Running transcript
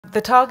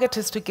The target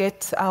is to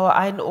get our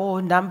iron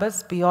ore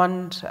numbers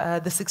beyond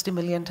the 60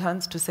 million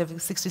tons to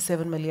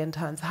 67 million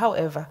tons.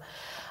 However,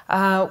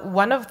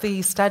 one of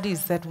the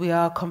studies that we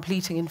are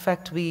completing, in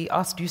fact, we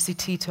asked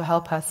UCT to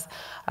help us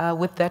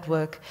with that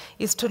work,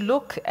 is to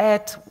look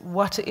at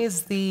what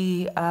is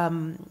the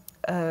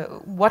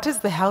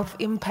health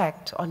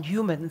impact on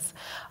humans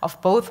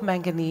of both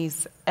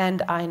manganese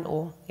and iron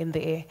ore in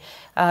the air.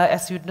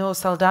 As you know,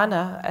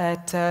 Saldanha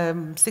at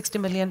 60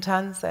 million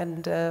tons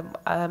and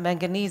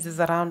manganese is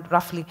around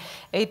roughly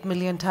 8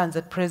 million tons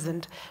at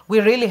present.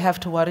 We really have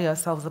to worry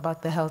ourselves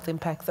about the health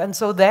impacts. And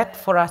so that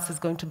for us is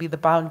going to be the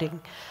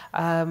boundary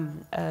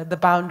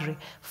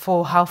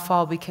for how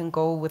far we can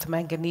go with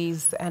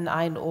manganese and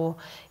iron ore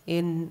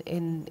in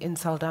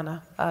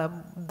Saldanha.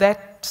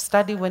 That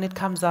study, when it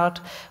comes out,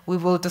 we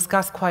will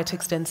discuss quite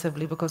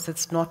extensively because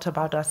it's not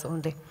about us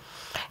only.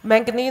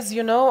 Manganese,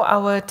 you know,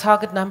 our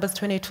target number is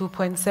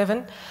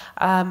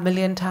 22.7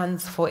 million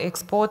tons for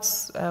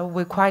exports.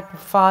 We're quite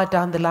far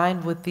down the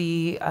line with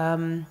the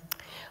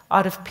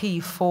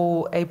RFP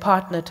for a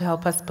partner to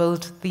help us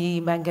build the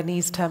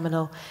manganese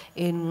terminal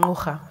in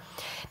Ngqura.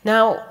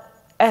 Now,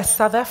 as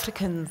South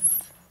Africans,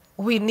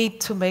 we need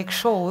to make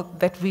sure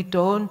that we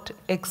don't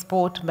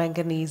export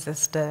manganese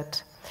as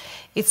dirt.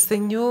 It's the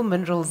new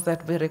minerals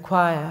that we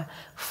require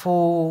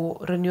for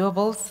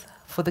renewables,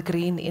 for the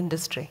green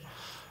industry.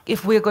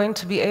 If we're going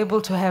to be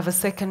able to have a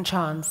second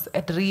chance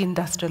at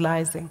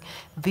reindustrializing,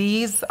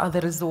 these are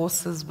the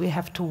resources we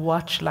have to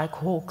watch like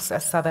hawks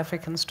as South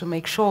Africans to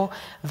make sure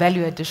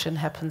value addition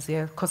happens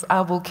here. Because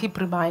I will keep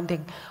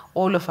reminding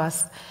all of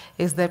us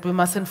is that we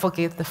mustn't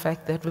forget the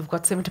fact that we've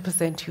got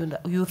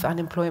 70% youth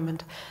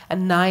unemployment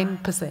and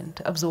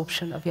 9%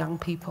 absorption of young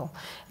people.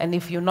 And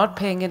if you're not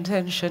paying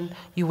attention,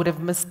 you would have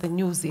missed the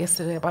news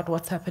yesterday about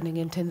what's happening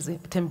in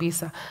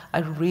Tembisa. I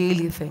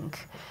really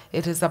think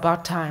it is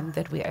about time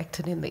that we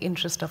acted in the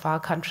interest of our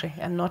country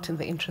and not in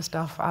the interest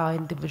of our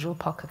individual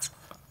pockets.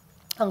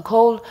 On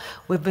coal,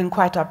 we've been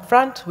quite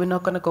upfront. We're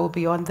not going to go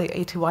beyond the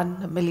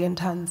 81 million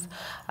tons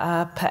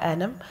per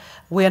annum.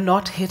 We're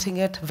not hitting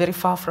it, very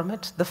far from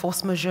it. The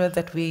force majeure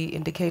that we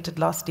indicated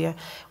last year,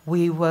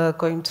 we were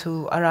going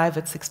to arrive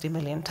at 60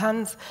 million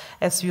tons.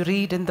 As you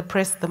read in the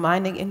press, the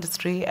mining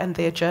industry and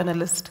their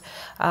journalists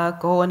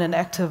go on an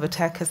active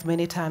attack as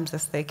many times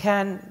as they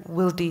can.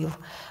 We'll deal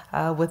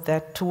with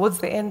that. Towards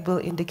the end, we'll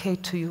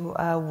indicate to you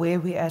where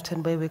we're at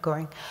and where we're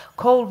going.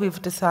 Coal,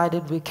 we've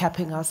decided we're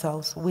capping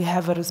ourselves. We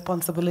have a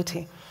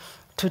responsibility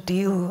to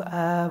deal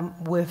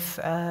with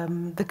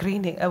the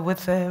greening,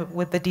 with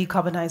the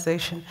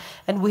decarbonization.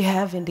 And we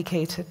have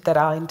indicated that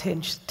our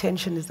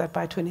intention is that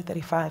by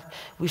 2035,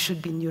 we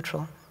should be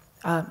neutral.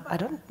 I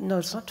don't know,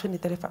 it's not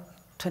 2035.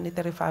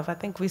 2035. I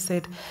think we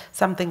said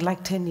something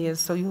like 10 years,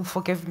 so you'll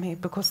forgive me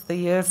because the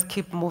years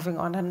keep moving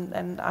on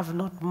and I've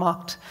not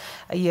marked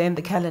a year in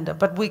the calendar.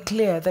 But we're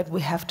clear that we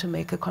have to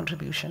make a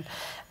contribution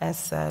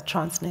as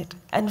Transnet.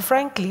 And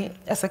frankly,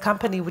 as a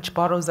company which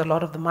borrows a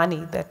lot of the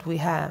money that we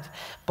have,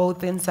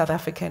 both in South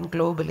Africa and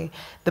globally,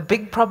 the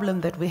big problem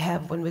that we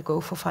have when we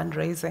go for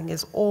fundraising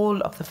is all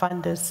of the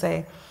funders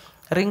say,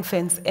 ring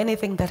fence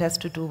anything that has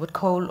to do with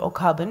coal or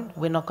carbon.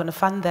 We're not going to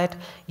fund that.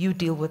 You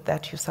deal with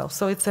that yourself.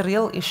 So it's a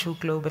real issue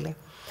globally.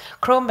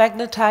 Chrome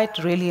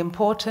magnetite, really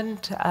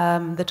important.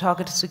 The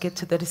target is to get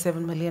to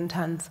 37 million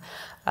tons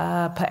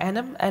per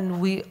annum, and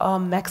we are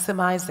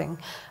maximizing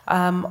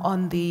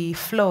on the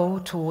flow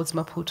towards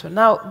Maputo.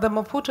 Now, the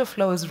Maputo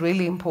flow is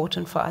really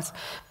important for us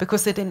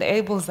because it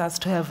enables us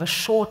to have a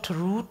short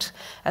route,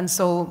 and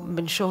so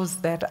ensures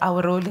that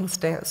our rolling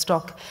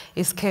stock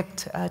is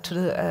kept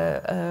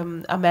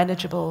to a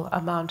manageable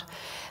amount.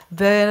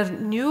 The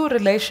new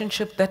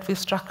relationship that we've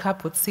struck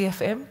up with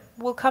CFM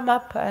will come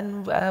up,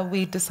 and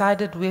we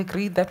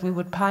agreed that we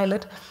would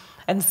pilot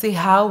and see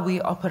how we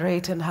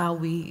operate and how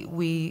if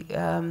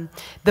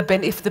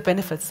the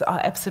benefits are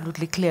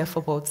absolutely clear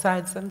for both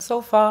sides. And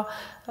so far,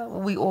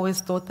 we always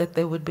thought that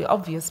they would be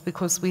obvious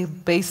because the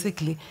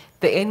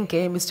end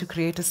game is to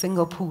create a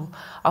single pool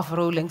of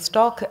rolling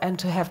stock and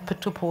to have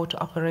pit-to-port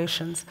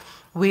operations.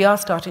 We are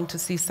starting to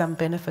see some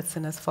benefits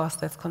in as far as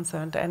that's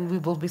concerned, and we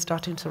will be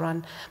starting to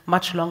run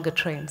much longer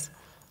trains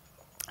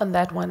on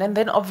that one. And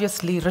then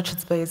obviously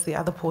Richards Bay is the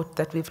other port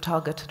that we've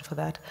targeted for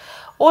that.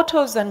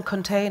 Autos and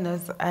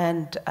containers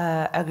and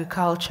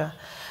agriculture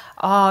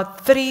are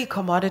three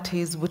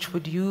commodities which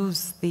would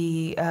use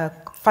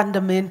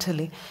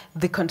fundamentally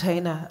the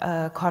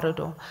container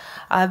corridor.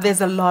 There's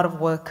a lot of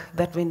work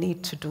that we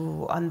need to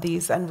do on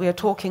these, and we are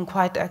talking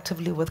quite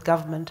actively with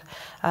government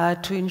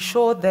to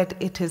ensure that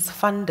it is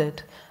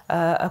funded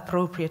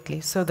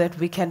appropriately so that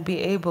we can be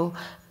able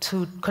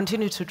to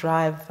continue to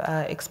drive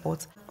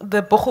exports. On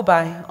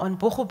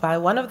Boegoebaai,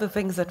 one of the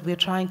things that we're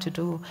trying to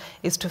do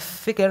is to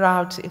figure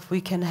out if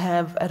we can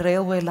have a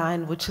railway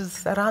line which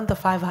is around the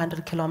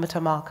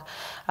 500-kilometer mark,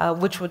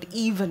 which would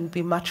even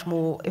be much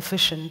more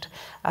efficient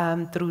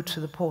through to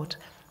the port.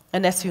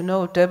 And as you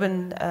know,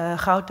 Durban,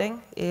 Gauteng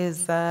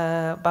is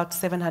about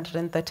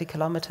 730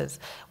 kilometers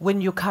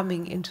when you're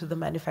coming into the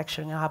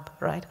manufacturing hub,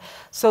 right?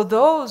 So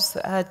those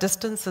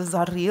distances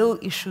are real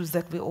issues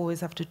that we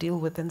always have to deal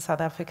with in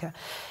South Africa.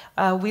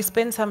 We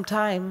spent some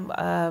time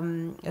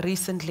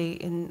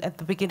recently at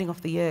the beginning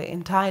of the year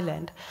in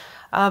Thailand.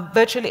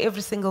 Virtually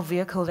every single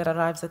vehicle that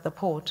arrives at the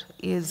port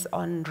is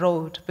on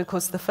road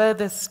because the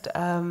furthest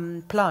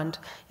plant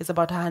is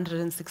about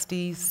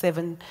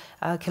 167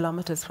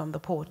 kilometers from the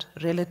port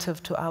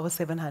relative to our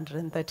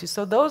 730.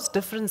 So those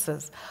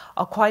differences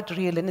are quite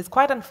real, and it's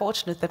quite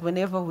unfortunate that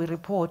whenever we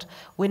report,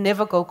 we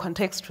never go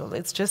contextual.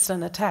 It's just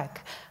an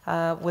attack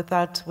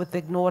with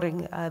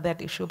ignoring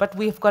that issue. But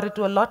we've got to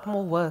do a lot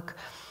more work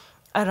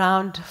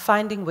around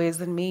finding ways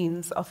and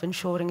means of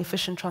ensuring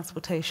efficient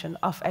transportation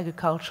of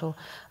agricultural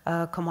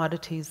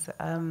commodities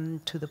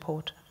to the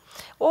port.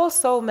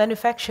 Also,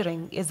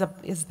 manufacturing is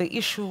the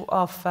issue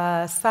of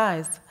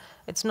size.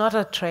 It's not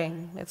a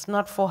train. It's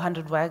not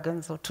 400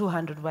 wagons or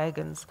 200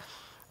 wagons.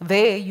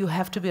 There, you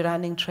have to be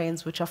running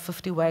trains which are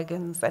 50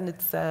 wagons, and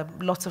it's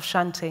lots of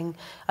shunting,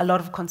 a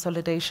lot of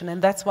consolidation,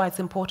 and that's why it's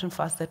important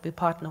for us that we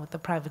partner with the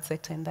private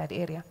sector in that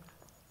area.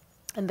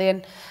 And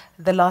then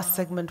the last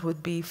segment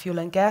would be fuel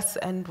and gas,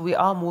 and we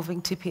are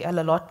moving TPL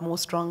a lot more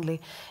strongly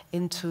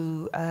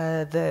into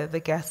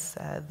the gas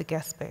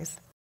space.